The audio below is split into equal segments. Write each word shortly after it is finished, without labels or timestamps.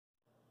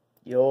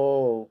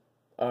Yo,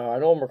 I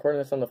know I'm recording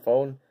this on the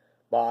phone,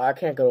 but I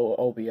can't go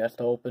to OBS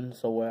to open,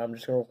 so I'm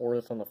just gonna record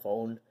this on the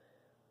phone.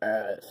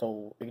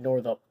 So ignore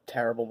the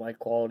terrible mic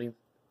quality.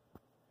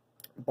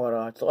 But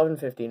it's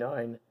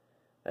 11:59,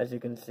 as you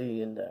can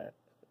see, and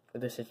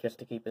this is just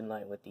to keep in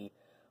line with the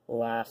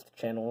last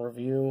channel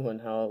review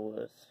and how it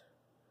was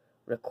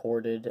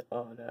recorded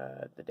on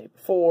the day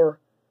before,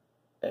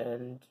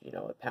 and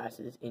it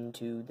passes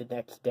into the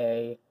next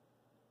day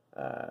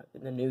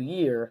in the new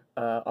year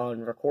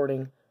on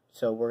recording.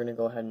 So we're gonna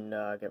go ahead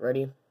and get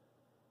ready.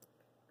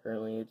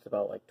 Currently, it's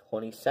about like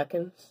 20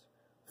 seconds.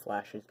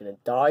 Flash is gonna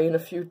die in a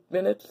few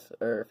minutes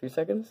or a few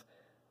seconds,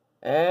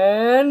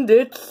 and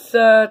it's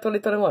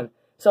 2021.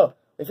 So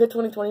we hit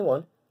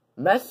 2021.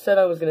 Mess said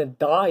I was gonna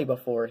die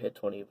before it hit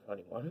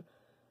 2021,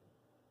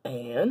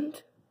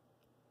 and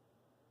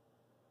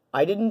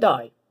I didn't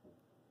die.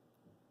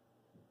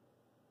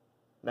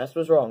 Mess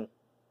was wrong.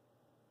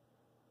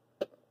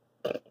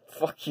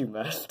 Fuck you,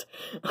 Mess.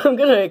 I'm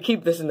gonna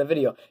keep this in the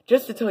video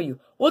just to tell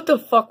you what the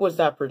fuck was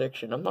that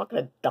prediction. I'm not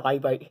gonna die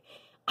by.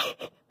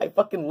 I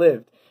fucking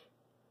lived.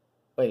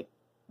 Wait.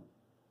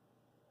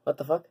 What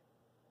the fuck?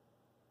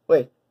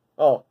 Wait.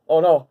 Oh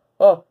no.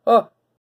 Oh.